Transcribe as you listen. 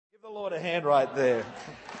Give the Lord a hand right there.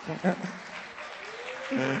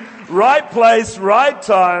 Right place, right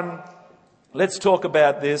time. Let's talk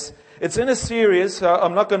about this. It's in a series, so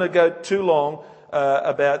I'm not going to go too long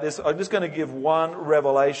about this. I'm just going to give one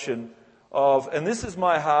revelation and this is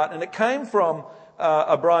my heart, and it came from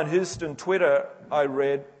a Brian Houston Twitter I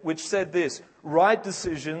read, which said this: right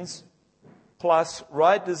decisions plus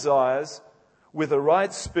right desires with a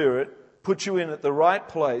right spirit put you in at the right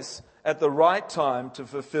place at the right time to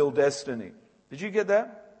fulfill destiny. Did you get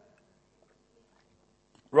that?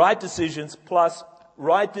 Right decisions plus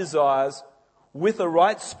right desires with a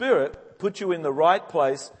right spirit put you in the right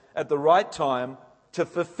place at the right time to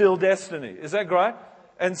fulfill destiny. Is that great?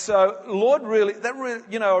 And so, Lord,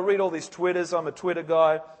 I read all these Twitters. I'm a Twitter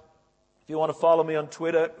guy. If you want to follow me on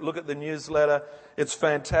Twitter, look at the newsletter. It's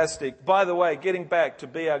fantastic. By the way, getting back to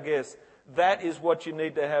be our guest, that is what you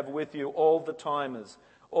need to have with you all the timers.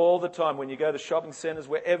 All the time when you go to shopping centres,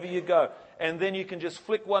 wherever you go. And then you can just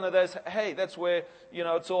flick one of those, hey, that's where,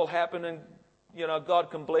 it's all happened and,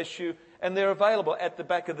 God can bless you. And they're available at the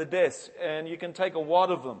back of the desk. And you can take a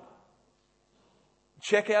wad of them.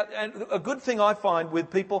 Check out, and a good thing I find with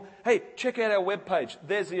people, hey, check out our webpage.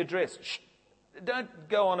 There's the address. Shh. Don't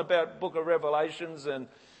go on about Book of Revelations and,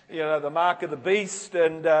 the mark of the beast.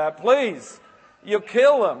 And please, you'll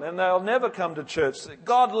kill them and they'll never come to church.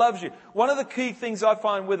 God loves you. One of the key things I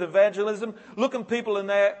find with evangelism, looking people in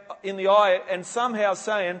the eye and somehow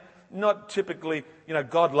saying, not typically,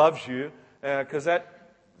 God loves you, because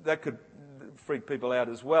that could freak people out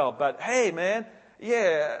as well. But hey, man,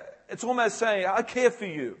 yeah, it's almost saying, I care for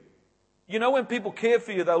you. When people care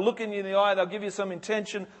for you, they'll look in you in the eye, they'll give you some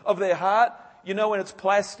intention of their heart. When it's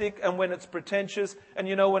plastic and when it's pretentious, and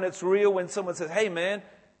when it's real, when someone says, hey, man,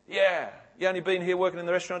 yeah, you only been here working in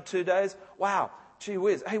the restaurant 2 days? Wow, gee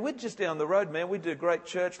whiz. Hey, we're just down the road, man. We do a great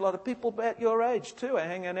church. A lot of people about your age too are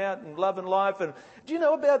hanging out and loving life. And do you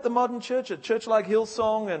know about the modern church? A church like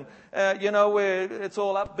Hillsong and, where it's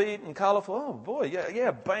all upbeat and colourful. Oh, boy, yeah,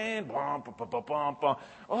 band.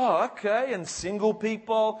 Oh, okay. And single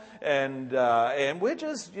people. And we're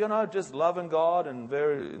just, just loving God and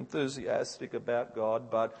very enthusiastic about God.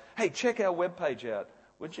 But, hey, check our webpage out,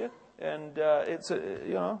 would you? And it's,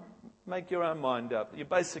 make your own mind up. You're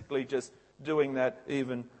basically just doing that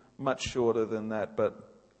even much shorter than that. But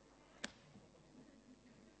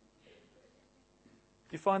do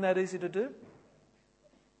you find that easy to do? Do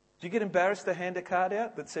you get embarrassed to hand a card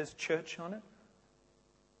out that says church on it?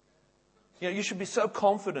 You should be so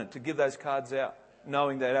confident to give those cards out,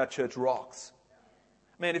 knowing that our church rocks.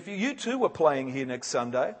 Man, if you two were playing here next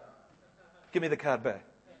Sunday, give me the card back.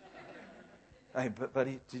 Hey, but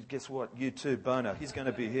guess what? You too, Bono. He's going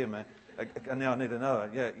to be here, man. Now I need to know.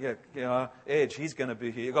 Yeah. Edge, he's going to be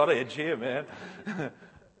here. You got Edge here, man.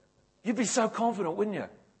 You'd be so confident, wouldn't you?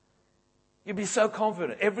 You'd be so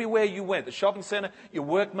confident. Everywhere you went, the shopping centre, your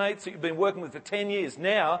workmates that you've been working with for 10 years.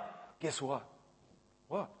 Now, guess what?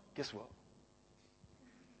 What? Guess what?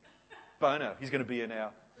 Bono, he's going to be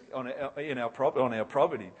on our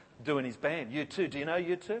property doing his band. You too. Do you know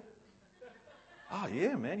you too? Oh,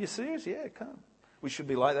 yeah, man. You serious? Yeah, come. We should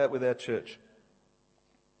be like that with our church.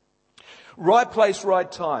 Right place,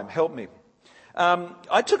 right time. Help me.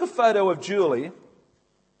 I took a photo of Julie,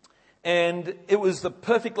 and it was the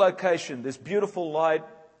perfect location. This beautiful light.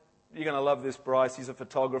 You're going to love this, Bryce. He's a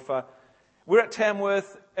photographer. We're at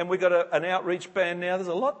Tamworth, and we've got an outreach band now. There's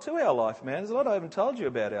a lot to our life, man. There's a lot I haven't told you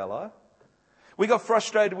about our life. We got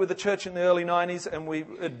frustrated with the church in the early 90s, and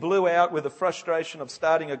it blew out with the frustration of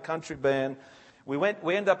starting a country band.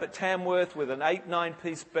 We end up at Tamworth with an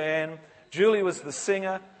 8-9-piece band. Julie was the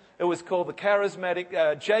singer. It was called the Charismatic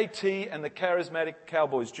JT and the Charismatic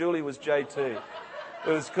Cowboys. Julie was JT. It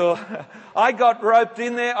was called. I got roped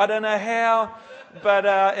in there. I don't know how, but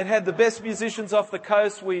it had the best musicians off the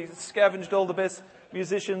coast. We scavenged all the best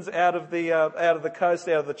musicians out of the coast,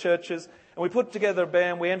 out of the churches, and we put together a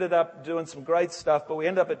band. We ended up doing some great stuff, but we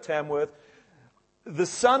ended up at Tamworth. The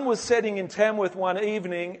sun was setting in Tamworth one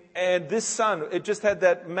evening, and this sun, it just had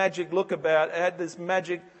that magic look about it. It had this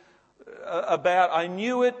magic about. I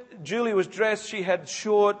knew it. Julie was dressed. She had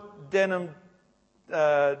short denim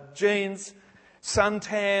jeans,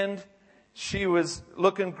 suntanned. She was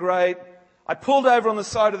looking great. I pulled over on the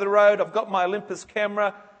side of the road. I've got my Olympus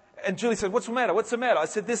camera. And Julie said, what's the matter? What's the matter? I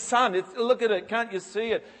said, this sun, look at it. Can't you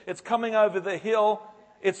see it? It's coming over the hill.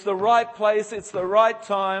 It's the right place. It's the right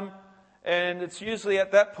time. And it's usually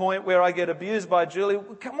at that point where I get abused by Julie.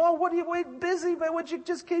 Come on, we're busy, man. Would you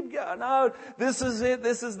just keep going? No, this is it.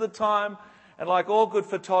 This is the time. And like all good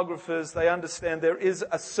photographers, they understand there is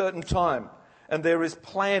a certain time and there is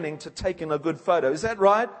planning to take in a good photo. Is that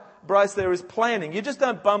right? Bryce, there is planning. You just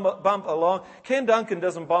don't bump along. Ken Duncan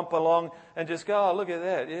doesn't bump along and just go, oh, look at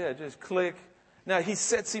that. Yeah, just click. No, he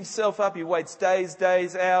sets himself up. He waits days,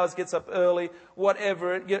 hours, gets up early,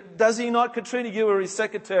 whatever. Does he not, Katrina? You were his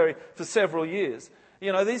secretary for several years.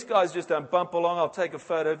 You know, these guys just don't bump along. I'll take a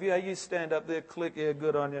photo of you. Hey, you stand up there, click. Yeah,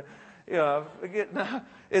 good on you. You know, no,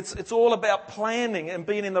 it's all about planning and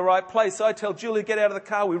being in the right place. So I tell Julie, get out of the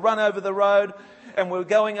car. We run over the road and we're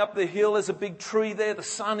going up the hill. There's a big tree there. The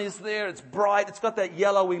sun is there. It's bright. It's got that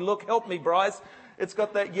yellowy look. Help me, Bryce. It's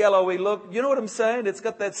got that yellowy look. You know what I'm saying? It's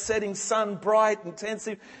got that setting sun, bright,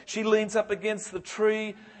 intensive. She leans up against the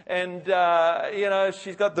tree and,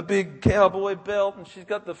 she's got the big cowboy belt and she's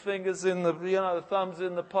got the fingers in the, the thumbs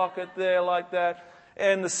in the pocket there like that.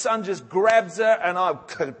 And the sun just grabs her and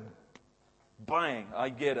bang, I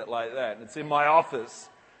get it like that. And it's in my office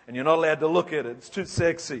and you're not allowed to look at it. It's too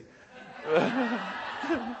sexy.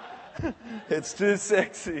 It's too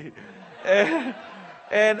sexy. And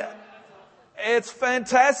it's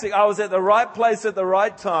fantastic. I was at the right place at the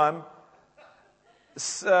right time.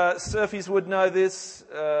 Surfies would know this.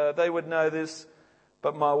 They would know this.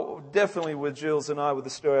 But definitely with Jules and I, with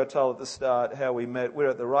the story I told at the start, how we met. We're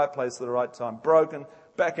at the right place at the right time. Broken,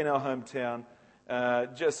 back in our hometown.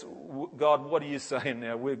 God, what are you saying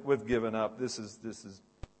now? We've given up. This is.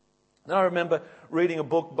 And I remember reading a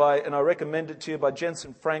book and I recommend it to you, by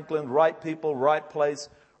Jensen Franklin, Right People, Right Place,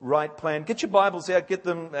 Right Plan. Get your Bibles out, get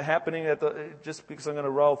them happening just because I'm going to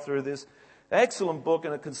roll through this. Excellent book,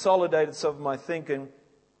 and it consolidated some of my thinking.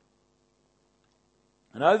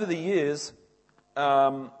 And over the years,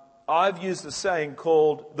 I've used a saying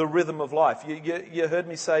called the rhythm of life. You heard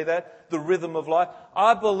me say that? The rhythm of life.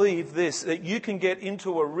 I believe this, that you can get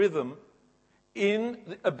into a rhythm in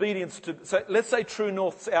obedience to, so let's say True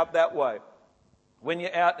North's out that way. When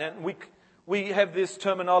you're out, and we have this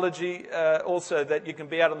terminology also that you can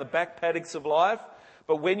be out on the back paddocks of life,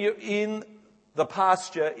 but when you're in the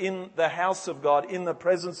pasture, in the house of God, in the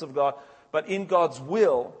presence of God, but in God's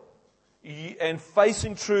will, and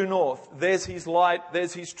facing true north, there's His light,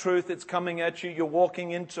 there's His truth, it's coming at you, you're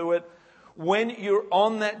walking into it. When you're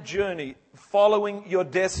on that journey, following your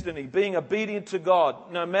destiny, being obedient to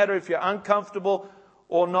God, no matter if you're uncomfortable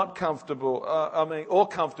or not comfortable, or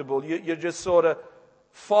comfortable, you're just sort of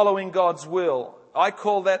following God's will. I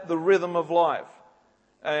call that the rhythm of life.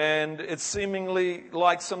 And it's seemingly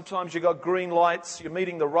like sometimes you got green lights, you're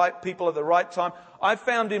meeting the right people at the right time. I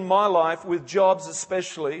found in my life, with jobs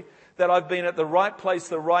especially, that I've been at the right place,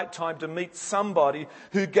 the right time to meet somebody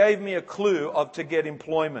who gave me a clue to get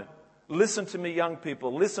employment. Listen to me, young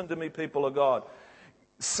people. Listen to me, people of God.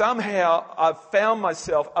 Somehow I've found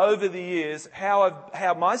myself over the years, how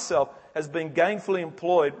myself has been gainfully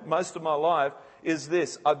employed most of my life is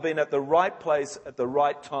this. I've been at the right place at the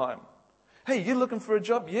right time. Hey, you looking for a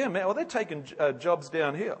job? Yeah, man. Well, they're taking jobs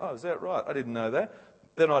down here. Oh, is that right? I didn't know that.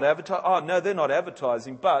 They're not advertising. Oh, no, they're not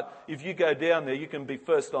advertising. But if you go down there, you can be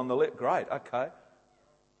first on the list. Great, okay.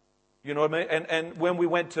 You know what I mean? And when we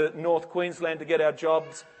went to North Queensland to get our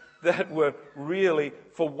jobs, that were really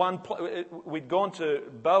for one place. We'd gone to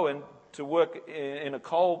Bowen to work in a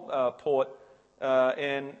coal port,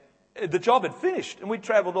 and the job had finished. And we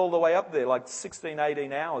travelled all the way up there, like 16,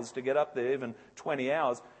 18 hours to get up there, even 20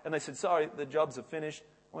 hours. And they said, sorry, the jobs are finished.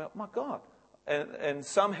 Well, my God. And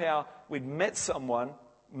somehow we'd met someone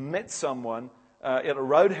at a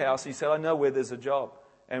roadhouse. He said, I know where there's a job.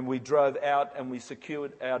 And we drove out and we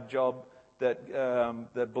secured our job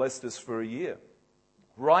that blessed us for a year.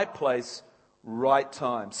 Right place, right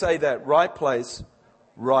time. Say that. Right place,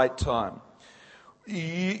 right time.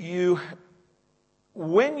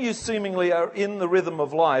 When you seemingly are in the rhythm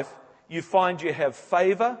of life, you find you have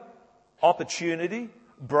favor, opportunity,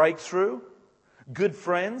 breakthrough, good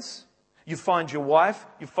friends. You find your wife,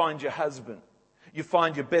 you find your husband. You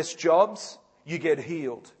find your best jobs, you get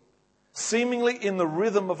healed. Seemingly in the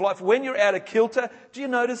rhythm of life. When you're out of kilter, do you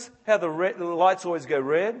notice how the lights always go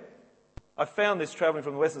red? I found this travelling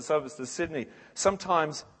from the western suburbs to Sydney.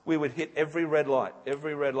 Sometimes we would hit every red light.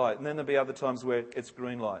 And then there'd be other times where it's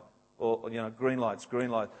green light. Or, green lights.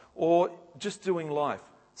 Or just doing life.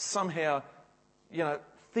 Somehow,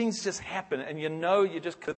 things just happen and you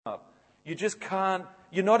just can't up. You just can't,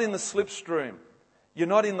 you're not in the slipstream. You're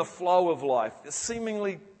not in the flow of life.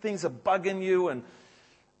 Seemingly things are bugging you and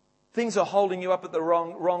things are holding you up at the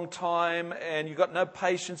wrong time and you've got no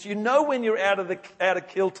patience. You know when you're out of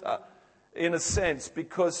kilter, in a sense,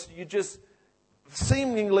 because you just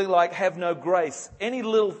seemingly have no grace. Any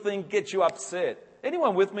little thing gets you upset.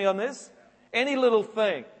 Anyone with me on this? Any little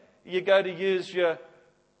thing. You go to use your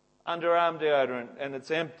underarm deodorant and it's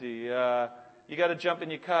empty. You go to jump in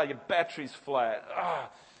your car, your battery's flat.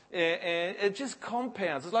 And it just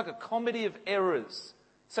compounds. It's like a comedy of errors.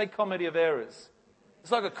 Say comedy of errors.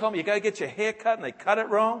 It's like a comedy. You go get your hair cut and they cut it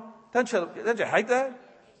wrong. Don't you hate that?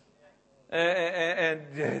 And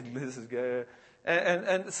this is good.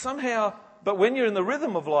 And somehow, but when you're in the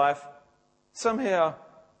rhythm of life, somehow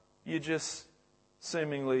you just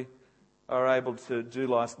seemingly are able to do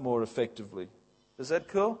life more effectively. Is that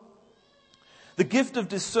cool? The gift of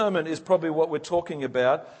discernment is probably what we're talking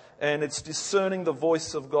about, and it's discerning the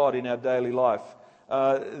voice of God in our daily life.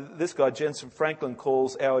 This guy, Jensen Franklin,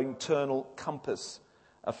 calls our internal compass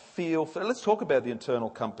a feel. Let's talk about the internal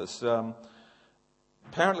compass.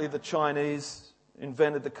 Apparently the Chinese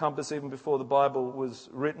invented the compass even before the Bible was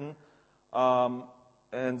written.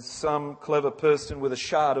 And some clever person with a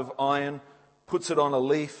shard of iron puts it on a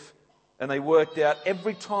leaf, and they worked out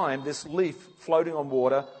every time this leaf floating on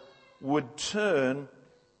water would turn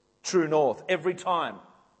true north. Every time.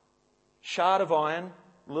 Shard of iron,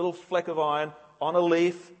 little fleck of iron on a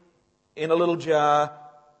leaf in a little jar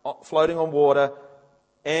floating on water,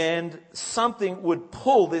 and something would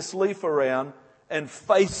pull this leaf around and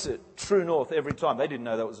face it true north every time. They didn't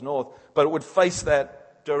know that was north, but it would face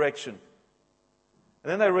that direction.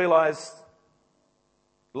 And then they realized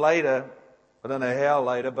later, I don't know how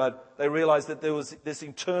later, but they realized that there was this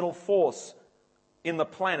internal force in the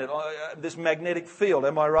planet, this magnetic field,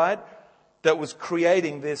 am I right, that was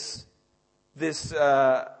creating this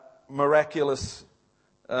miraculous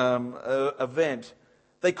event.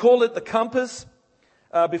 They called it the compass.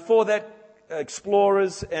 Before that,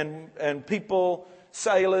 explorers and people,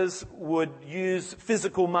 sailors, would use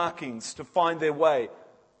physical markings to find their way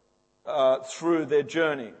through their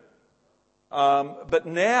journey. But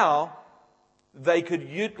now they could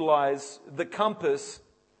utilize the compass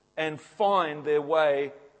and find their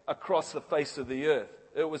way across the face of the earth.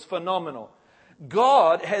 It was phenomenal.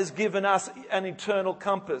 God has given us an internal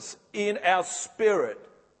compass in our spirit.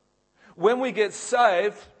 When we get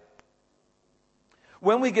saved,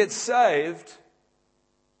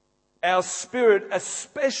 our spirit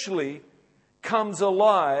especially comes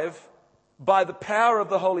alive by the power of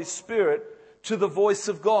the Holy Spirit to the voice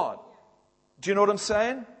of God. Do you know what I'm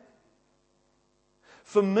saying?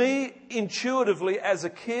 For me, intuitively, as a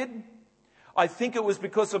kid, I think it was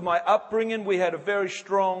because of my upbringing. We had a very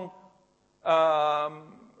strong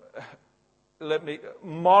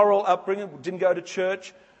moral upbringing. We didn't go to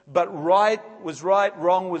church, but right was right,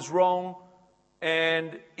 wrong was wrong.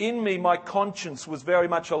 And in me, my conscience was very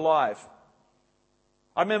much alive.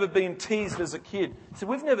 I remember being teased as a kid. He said,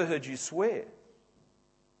 "We've never heard you swear."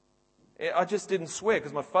 I just didn't swear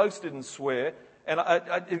because my folks didn't swear. And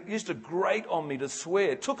it used to grate on me to swear.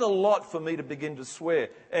 It took a lot for me to begin to swear.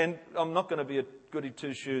 And I'm not going to be a goody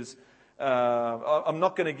two-shoes. I'm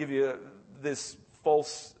not going to give you this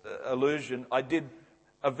false illusion. I did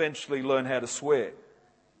eventually learn how to swear.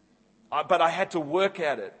 But I had to work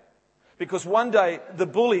at it. Because one day the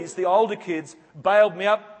bullies, the older kids, bailed me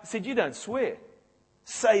up, said, "You don't swear.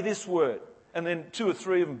 Say this word." And then 2 or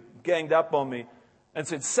 3 of them ganged up on me and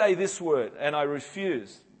said, "Say this word." And I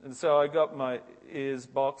refused. And so I got my ears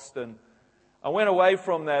boxed, and I went away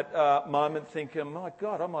from that moment thinking, "My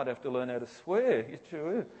God, I might have to learn how to swear."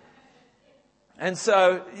 And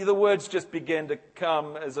so the words just began to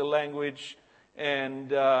come as a language, and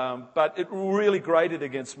but it really grated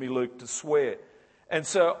against me, Luke, to swear. And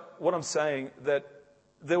so what I'm saying, that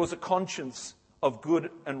there was a conscience of good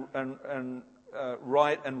and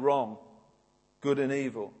right and wrong, good and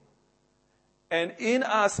evil. And in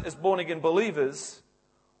us as born-again believers,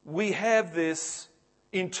 we have this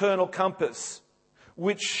internal compass,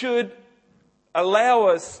 which should allow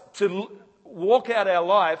us to walk out our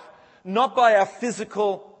life not by our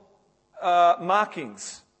physical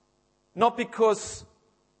markings, not because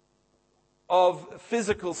of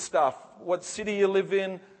physical stuff, what city you live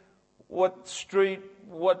in, what street,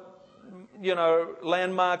 what,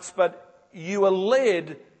 landmarks, but you are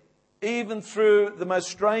led even through the most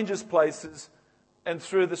strangest places and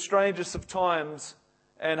through the strangest of times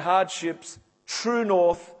and hardships, true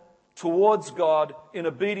north towards God in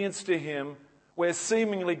obedience to Him, where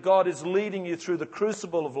seemingly God is leading you through the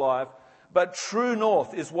crucible of life, but true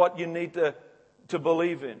north is what you need to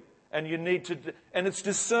believe in. And you need to, and it's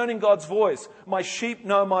discerning God's voice. My sheep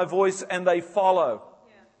know my voice and they follow.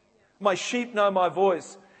 My sheep know my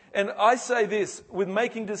voice. And I say this, with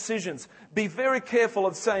making decisions, be very careful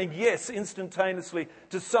of saying yes instantaneously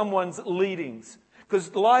to someone's leadings.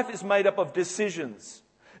 Because life is made up of decisions.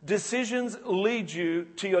 Decisions lead you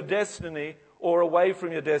to your destiny or away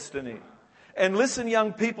from your destiny. And listen,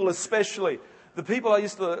 young people especially, the people I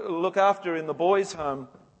used to look after in the boys' home,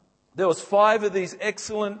 there was 5 of these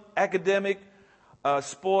excellent academic,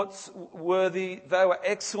 sports worthy. They were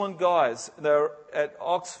excellent guys. They were at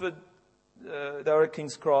Oxford. They were at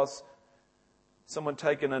King's Cross. Someone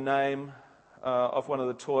taken a name off one of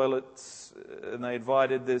the toilets, and they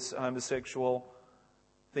invited this homosexual.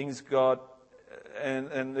 Things got,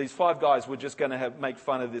 and these 5 guys were just going to make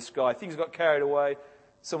fun of this guy. Things got carried away.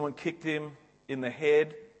 Someone kicked him in the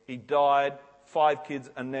head. He died. 5 kids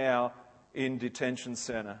are now in detention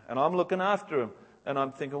center. And I'm looking after them. And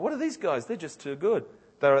I'm thinking, what are these guys? They're just too good.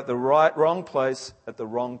 They're at the wrong place at the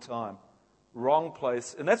wrong time. Wrong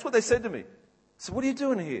place. And that's what they said to me. So what are you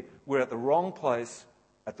doing here? We're at the wrong place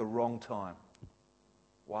at the wrong time.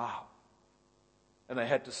 Wow. And they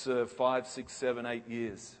had to serve 5, 6, 7, 8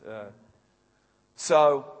 years.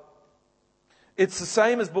 So it's the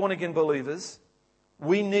same as born-again believers.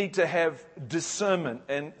 We need to have discernment.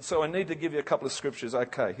 And so I need to give you a couple of scriptures.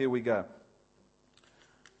 Okay, here we go.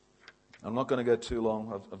 I'm not going to go too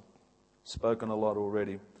long. I've spoken a lot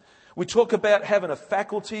already. We talk about having a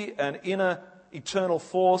faculty, an inner eternal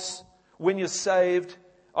force. When you're saved,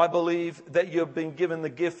 I believe that you've been given the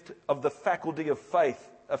gift of the faculty of faith.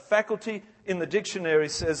 A faculty in the dictionary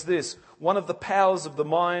says this: one of the powers of the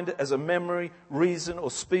mind as a memory, reason,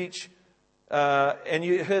 or speech. And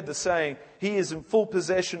you heard the saying, he is in full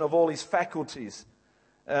possession of all his faculties.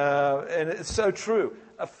 And it's so true.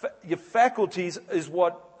 Your faculties is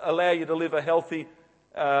what allow you to live a healthy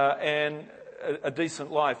and a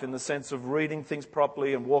decent life, in the sense of reading things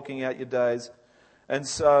properly and walking out your days. And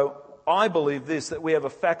so I believe this, that we have a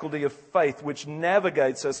faculty of faith which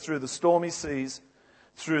navigates us through the stormy seas,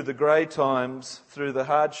 through the grey times, through the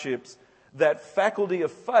hardships. That faculty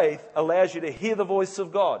of faith allows you to hear the voice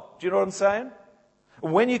of God. Do you know what I'm saying?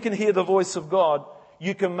 When you can hear the voice of God,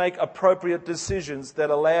 you can make appropriate decisions that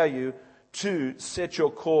allow you to set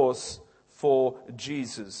your course for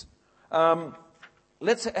Jesus.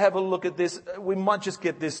 Let's have a look at this. We might just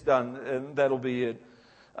get this done, and that'll be it.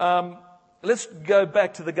 Let's go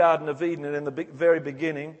back to the Garden of Eden and in the very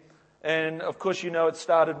beginning. And of course, you know it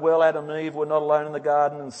started well. Adam and Eve were not alone in the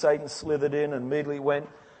garden, and Satan slithered in and immediately went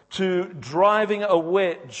to driving a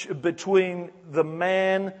wedge between the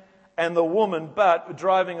man and the woman, but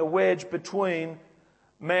driving a wedge between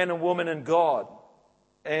man and woman and God.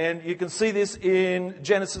 And you can see this in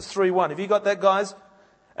Genesis 3:1. Have you got that, guys?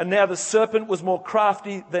 And now the serpent was more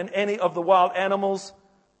crafty than any of the wild animals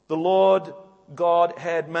the Lord God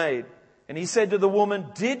had made. And he said to the woman,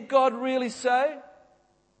 did God really say?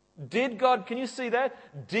 Did God, can you see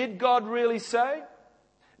that? Did God really say?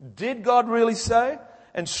 Did God really say?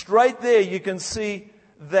 And straight there you can see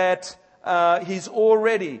that he's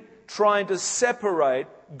already trying to separate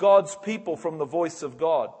God's people from the voice of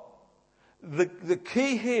God. The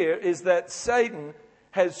key here is that Satan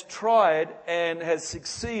has tried and has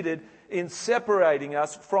succeeded in separating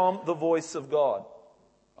us from the voice of God.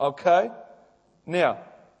 Okay? Now,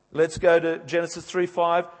 let's go to Genesis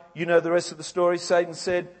 3:5. You know the rest of the story. Satan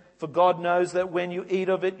said, for God knows that when you eat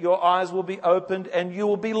of it, your eyes will be opened and you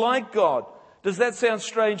will be like God. Does that sound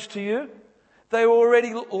strange to you? They were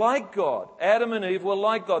already like God. Adam and Eve were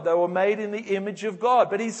like God. They were made in the image of God.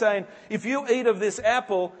 But he's saying, if you eat of this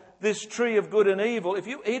apple, this tree of good and evil, if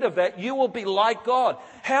you eat of that, you will be like God.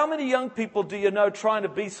 How many young people do you know trying to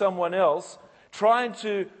be someone else, trying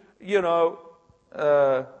to,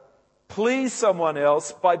 please someone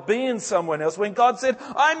else by being someone else, when God said,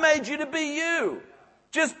 I made you to be you.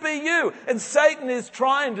 Just be you. And Satan is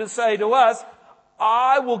trying to say to us,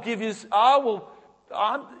 and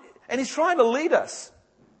he's trying to lead us.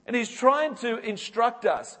 And he's trying to instruct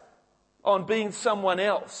us on being someone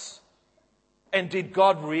else. And did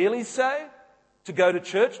God really say to go to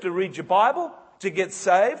church, to read your Bible, to get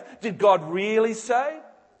saved? Did God really say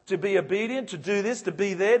to be obedient, to do this, to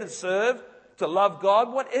be there, to serve, to love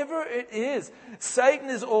God? Whatever it is. Satan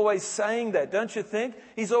is always saying that, don't you think?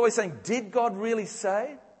 He's always saying, did God really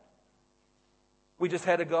say? We just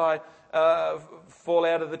had a guy fall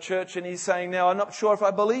out of the church, and he's saying, now I'm not sure if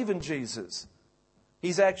I believe in Jesus.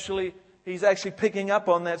 He's actually picking up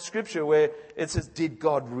on that scripture where it says, did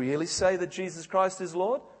God really say that Jesus Christ is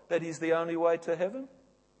Lord? That he's the only way to heaven?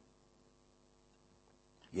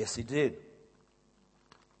 Yes, he did.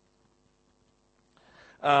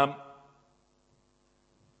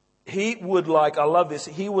 He would like, I love this,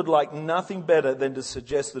 he would like nothing better than to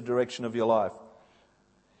suggest the direction of your life.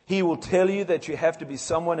 He will tell you that you have to be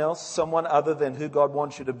someone else, someone other than who God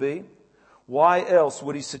wants you to be. Why else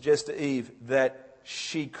would he suggest to Eve that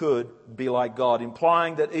she could be like God,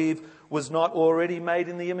 implying that Eve was not already made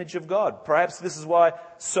in the image of God? Perhaps this is why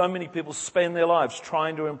so many people spend their lives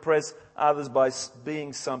trying to impress others by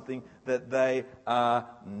being something that they are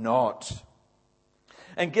not.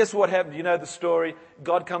 And guess what happened? You know the story.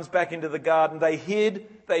 God comes back into the garden. They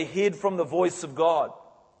hid from the voice of God.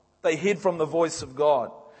 They hid from the voice of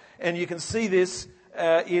God. And you can see this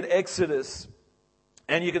in Exodus.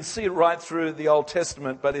 And you can see it right through the Old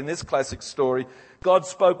Testament. But in this classic story, God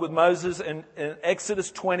spoke with Moses in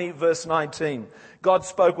Exodus 20 verse 19. God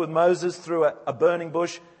spoke with Moses through a burning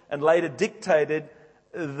bush and later dictated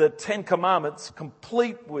the 10 Commandments,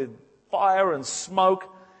 complete with fire and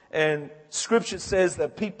smoke. And Scripture says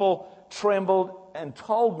that people trembled and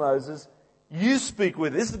told Moses, you speak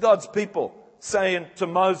with, this is God's people saying to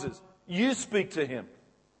Moses, you speak to him.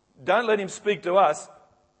 Don't let him speak to us,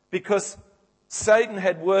 because Satan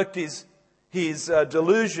had worked his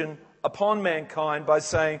delusion upon mankind by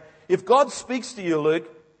saying, if God speaks to you, Luke,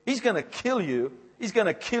 he's going to kill you. He's going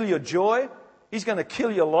to kill your joy. He's going to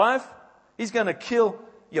kill your life. He's going to kill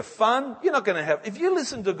your fun. You're not going to have, if you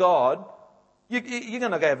listen to God, you're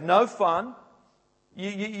going to have no fun.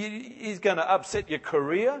 He's going to upset your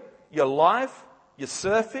career, your life, your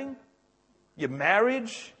surfing, your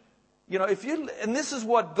marriage. You know, and this is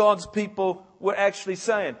what God's people were actually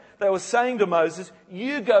saying. They were saying to Moses,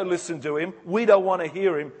 you go listen to him. We don't want to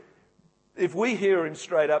hear him. If we hear him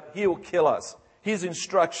straight up, he will kill us. His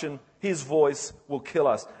instruction, his voice will kill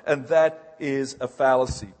us. And that is a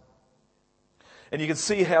fallacy. And you can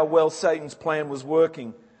see how well Satan's plan was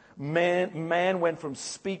working. Man went from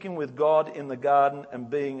speaking with God in the garden and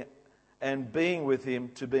being with him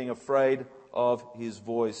to being afraid of his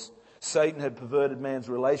voice. Satan had perverted man's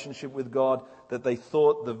relationship with God, that they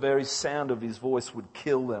thought the very sound of his voice would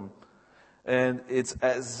kill them. And it's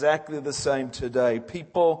exactly the same today.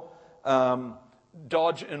 People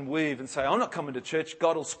dodge and weave and say, I'm not coming to church,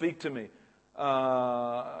 God will speak to me.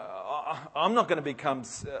 I'm not going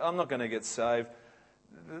to get saved.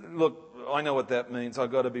 Look, I know what that means.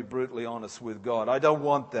 I've got to be brutally honest with God. I don't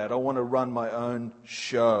want that. I want to run my own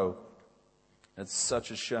show. It's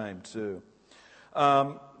such a shame too.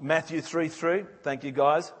 Matthew 3:3. Thank you,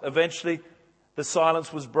 guys. Eventually, the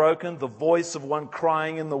silence was broken. The voice of one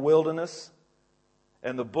crying in the wilderness.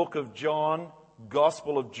 And the book of John,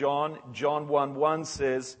 Gospel of John, John 1:1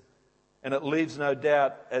 says, and it leaves no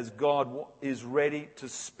doubt as God is ready to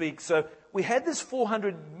speak. So we had this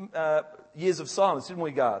 400 years of silence, didn't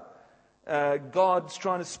we, God? God's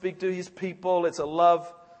trying to speak to his people. It's a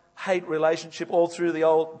love-hate relationship all through the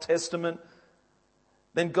Old Testament.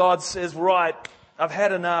 Then God says, right, I've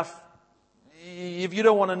had enough. If you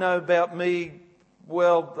don't want to know about me,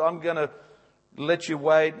 well, I'm going to let you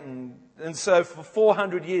wait. And so for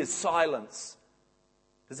 400 years, silence.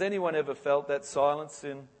 Has anyone ever felt that silence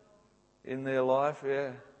in their life?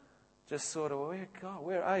 Yeah. Just sort of, God,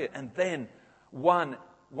 where are you? And then one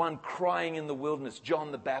crying in the wilderness,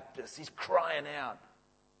 John the Baptist, he's crying out.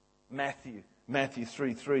 Matthew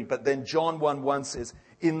 3:3. But then John 1:1 says,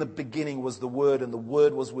 in the beginning was the Word, and the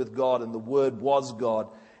Word was with God, and the Word was God.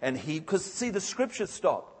 And because see, the Scripture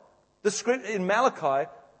stopped. In Malachi,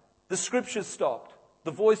 the Scripture stopped.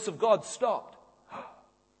 The voice of God stopped.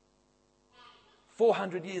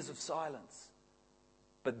 400 years of silence.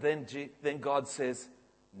 But then God says,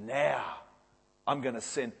 now I'm going to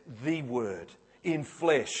send the Word in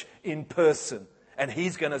flesh, in person. And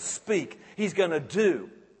he's going to speak. He's going to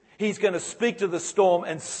do. He's going to speak to the storm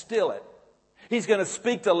and still it. He's going to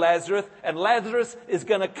speak to Lazarus, and Lazarus is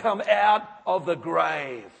going to come out of the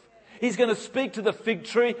grave. He's going to speak to the fig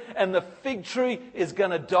tree, and the fig tree is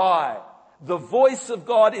going to die. The voice of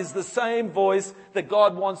God is the same voice that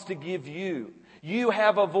God wants to give you. You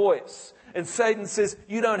have a voice. And Satan says,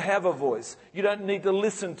 you don't have a voice. You don't need to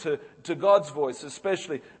listen to God's voice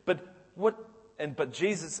especially. But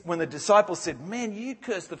Jesus, when the disciples said, man, you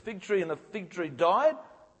cursed the fig tree and the fig tree died.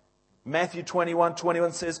 Matthew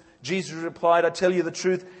 21:21 says, Jesus replied, I tell you the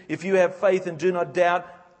truth, if you have faith and do not doubt,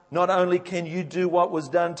 not only can you do what was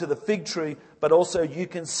done to the fig tree, but also you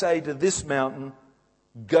can say to this mountain,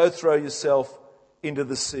 go throw yourself into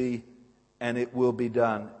the sea, and it will be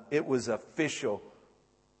done. It was official.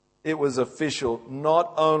 It was official.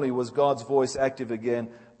 Not only was God's voice active again,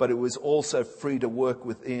 but it was also free to work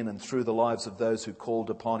within and through the lives of those who called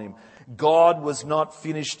upon him. God was not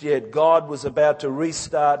finished yet. God was about to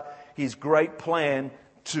restart his great plan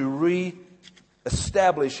to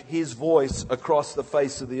re-establish his voice across the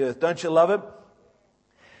face of the earth. Don't you love it?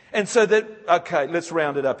 And so let's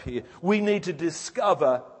round it up here. We need to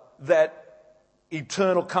discover that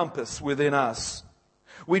eternal compass within us.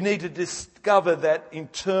 We need to discover that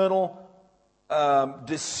internal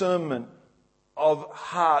discernment of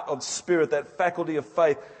heart, of spirit, that faculty of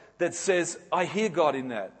faith that says, I hear God in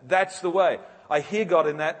that. That's the way. I hear God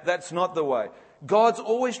in that. That's not the way. God's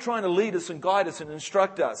always trying to lead us and guide us and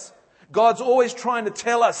instruct us. God's always trying to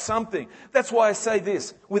tell us something. That's why I say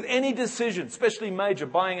this. With any decision, especially major,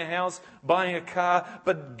 buying a house, buying a car,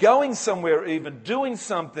 but going somewhere even, doing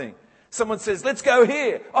something. Someone says, let's go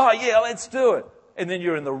here. Oh yeah, let's do it. And then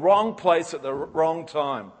you're in the wrong place at the wrong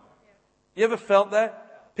time. You ever felt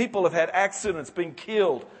that? People have had accidents, been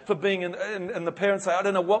killed for being in, and the parents say, I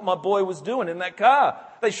don't know what my boy was doing in that car.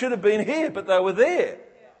 They should have been here, but they were there.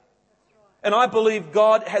 And I believe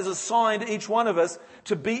God has assigned each one of us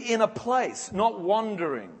to be in a place, not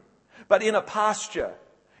wandering, but in a pasture,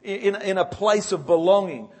 in a place of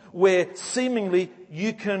belonging where seemingly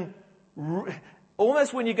you can,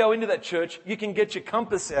 almost when you go into that church, you can get your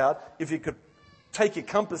compass out. If you could take your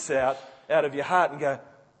compass out of your heart and go,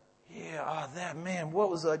 yeah, man, what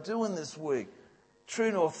was I doing this week?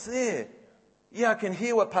 True north there. Yeah, I can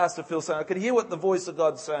hear what Pastor Phil's saying. I can hear what the voice of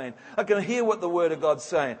God's saying. I can hear what the Word of God's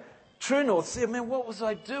saying. True north said, man, what was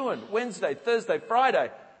I doing? Wednesday, Thursday, Friday.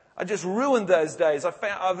 I just ruined those days.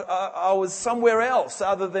 I was somewhere else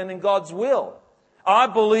other than in God's will. I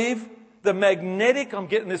believe the magnetic, I'm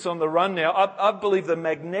getting this on the run now, I believe the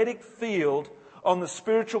magnetic field on the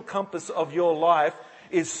spiritual compass of your life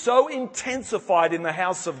is so intensified in the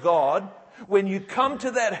house of God. When you come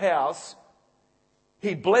to that house,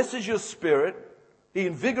 He blesses your spirit. He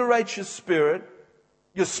invigorates your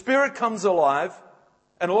spirit comes alive.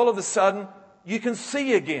 And all of a sudden, you can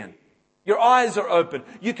see again. Your eyes are open.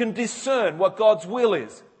 You can discern what God's will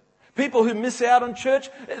is. People who miss out on church,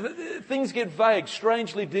 things get vague,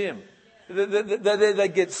 strangely dim.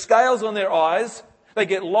 They get scales on their eyes. They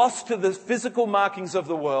get lost to the physical markings of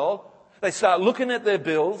the world. They start looking at their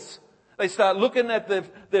bills. They start looking at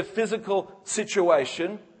their physical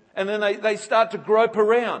situation. And then they start to grope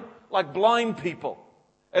around like blind people.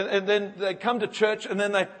 And then they come to church and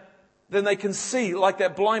then they can see, like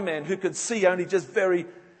that blind man who could see only just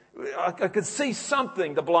I could see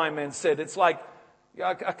something, the blind man said. It's like,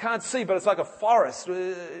 I can't see, but it's like a forest.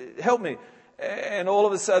 Help me. And all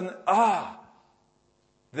of a sudden,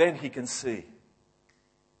 then he can see.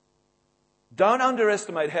 Don't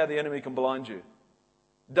underestimate how the enemy can blind you.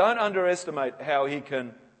 Don't underestimate how he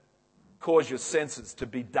can cause your senses to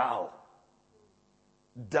be dull.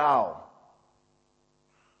 Dull.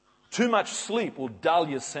 Too much sleep will dull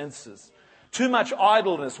your senses. Too much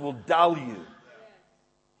idleness will dull you.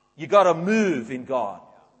 You got to move in God.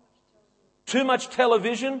 Too much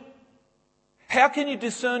television. How can you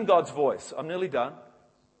discern God's voice? I'm nearly done.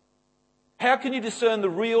 How can you discern the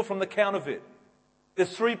real from the counterfeit?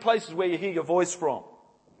 There's 3 places where you hear your voice from.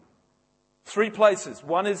 3 places.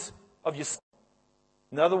 One is of yourself.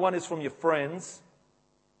 Another one is from your friends.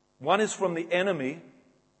 One is from the enemy.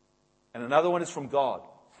 And another one is from God.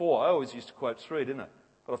 4. I always used to quote 3, didn't I?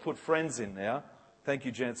 But I've put friends in now. Thank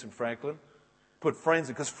you, Jansen Franklin. Put friends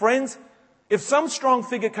in. Because friends, if some strong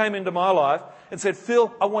figure came into my life and said,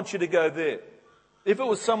 Phil, I want you to go there. If it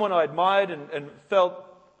was someone I admired and felt,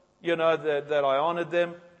 that I honoured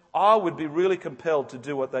them, I would be really compelled to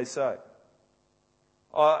do what they say.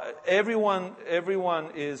 Everyone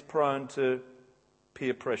is prone to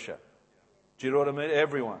peer pressure. Do you know what I mean?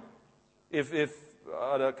 Everyone. If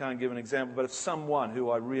I can't give an example, but if someone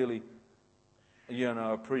who I really,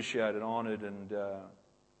 appreciated, honoured, and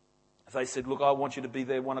if they said, look, I want you to be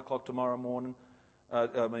there 1 o'clock tomorrow morning,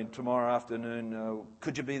 tomorrow afternoon,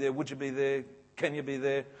 could you be there? Would you be there? Can you be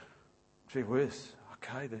there? Gee whiz,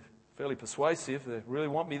 okay, they're fairly persuasive. They really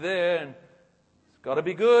want me there, and it's got to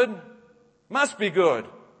be good. Must be good.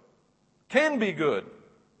 Can be good.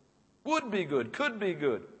 Would be good. Could be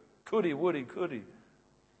good. Couldy, wouldy, couldy.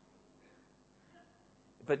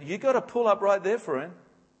 But you got to pull up right there, friend.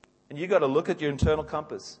 And you got to look at your internal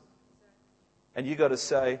compass. And you got to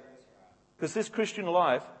say, because this Christian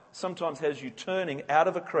life sometimes has you turning out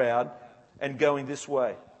of a crowd and going this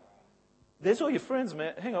way. There's all your friends,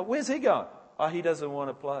 man. Hang on, where's he going? He doesn't want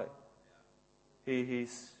to play.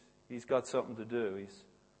 He's got something to do. He's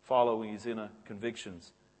following his inner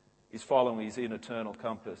convictions. He's following his inner eternal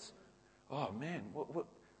compass. Oh man,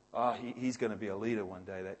 he's going to be a leader one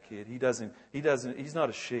day, that kid. He's not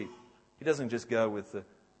a sheep. He doesn't just go with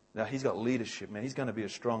no, he's got leadership, man. He's going to be a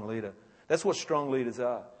strong leader. That's what strong leaders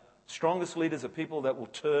are. Strongest leaders are people that will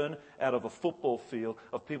turn out of a football field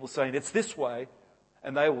of people saying, it's this way,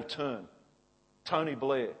 and they will turn. Tony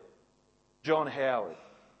Blair, John Howard,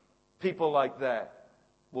 people like that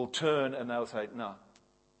will turn and they'll say, no,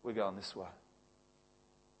 we're going this way.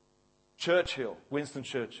 Churchill, Winston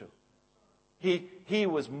Churchill. He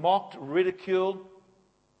was mocked, ridiculed.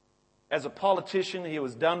 As a politician, he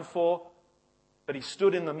was done for. But he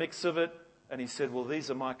stood in the mix of it and he said, well, these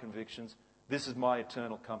are my convictions. This is my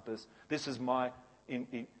eternal compass. This is my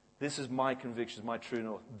This is my convictions, my true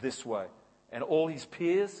north, this way. And all his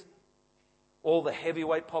peers, all the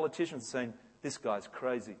heavyweight politicians saying, this guy's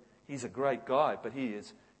crazy. He's a great guy, but he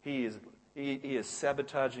is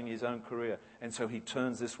sabotaging his own career. And so he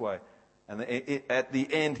turns this way. And at the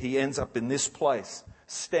end, he ends up in this place,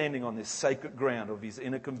 standing on this sacred ground of his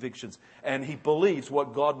inner convictions. And he believes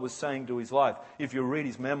what God was saying to his life. If you read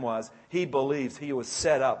his memoirs, he believes he was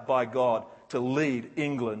set up by God to lead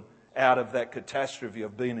England out of that catastrophe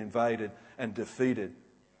of being invaded and defeated.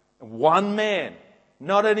 One man,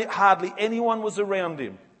 hardly anyone was around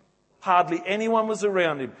him. Hardly anyone was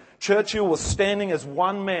around him. Churchill was standing as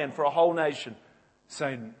one man for a whole nation,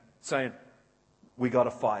 saying, we got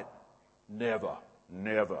to fight. Never,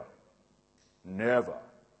 never, never,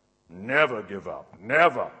 never give up.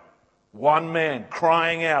 Never. One man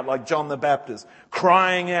crying out like John the Baptist,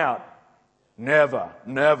 crying out, never,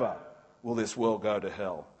 never will this world go to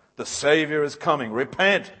hell. The Savior is coming.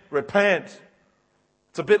 Repent, repent.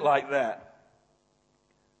 It's a bit like that.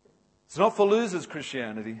 It's not for losers,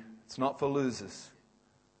 Christianity. It's not for losers.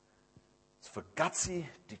 It's for gutsy,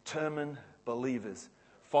 determined believers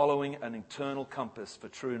following an eternal compass for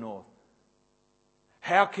true north.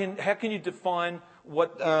 How can you define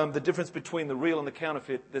what the difference between the real and the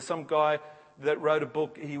counterfeit? There's some guy that wrote a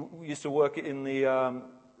book. He used to work in the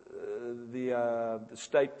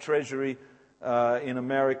state treasury in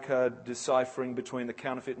America, deciphering between the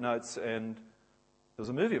counterfeit notes, and there was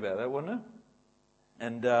a movie about that, wasn't there?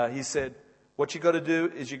 And he said, what you got to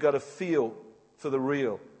do is you got to feel for the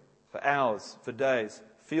real, for hours, for days.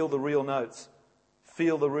 Feel the real notes.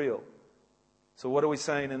 Feel the real. So what are we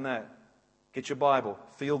saying in that? Get your Bible.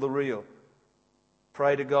 Feel the real.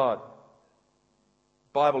 Pray to God.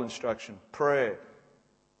 Bible instruction. Prayer.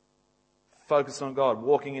 Focus on God.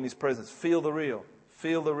 Walking in His presence. Feel the real.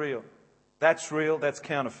 Feel the real. That's real. That's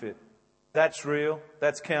counterfeit. That's real.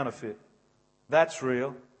 That's counterfeit. That's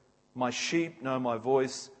real. My sheep know my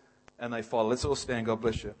voice and they follow. Let's all stand. God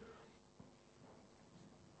bless you.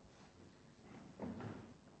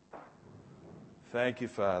 Thank you,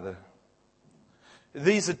 Father.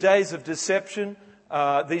 These are days of deception.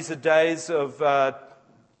 These are days of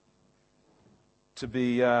to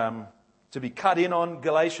be cut in on.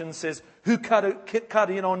 Galatians says, "Who cut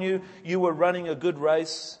in on you? You were running a good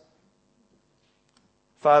race."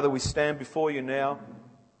 Father, we stand before you now.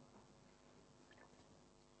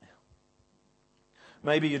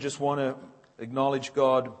 Maybe you just want to acknowledge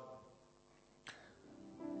God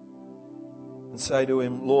and say to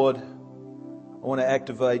Him, "Lord, I want to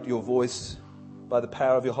activate your voice by the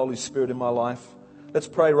power of your Holy Spirit in my life." Let's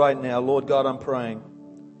pray right now. Lord God, I'm praying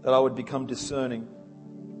that I would become discerning.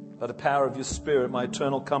 By the power of your Spirit, my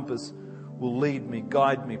eternal compass will lead me,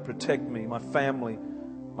 guide me, protect me, my family,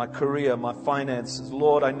 my career, my finances.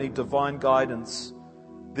 Lord, I need divine guidance.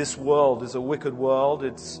 This world is a wicked world.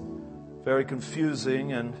 It's very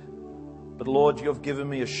confusing, but Lord, you've given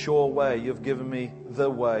me a sure way. You've given me the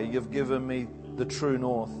way. You've given me the true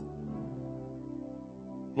north.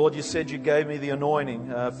 Lord, you said you gave me the anointing.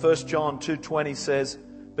 1 John 2:20 says,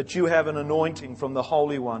 "But you have an anointing from the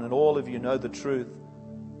Holy One, and all of you know the truth."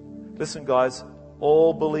 Listen, guys,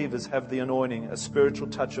 all believers have the anointing, a spiritual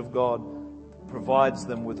touch of God that provides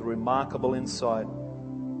them with remarkable insight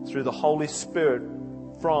through the Holy Spirit,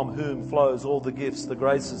 from whom flows all the gifts, the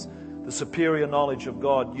graces, the superior knowledge of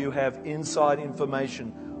God. You have inside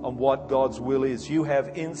information on what God's will is. You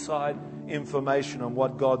have inside information on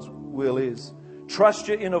what God's will is. Trust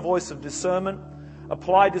your inner voice of discernment.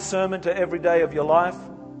 Apply discernment to every day of your life,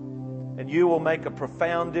 and you will make a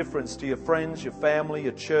profound difference to your friends, your family,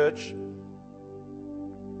 your church.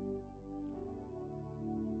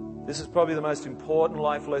 This is probably the most important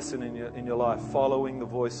life lesson in your life, following the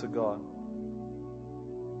voice of God.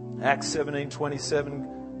 Acts 17:27,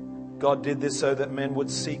 God did this so that men would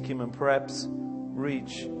seek Him and perhaps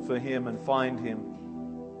reach for Him and find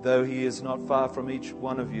Him, though He is not far from each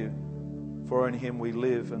one of you. For in Him we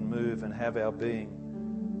live and move and have our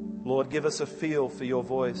being. Lord, give us a feel for your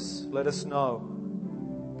voice. Let us know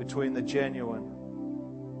between the genuine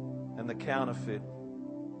and the counterfeit.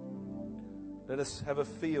 Let us have a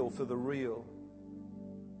feel for the real.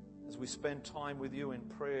 As we spend time with you in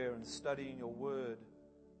prayer and studying your word,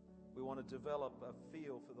 we want to develop a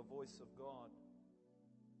feel for the voice of God.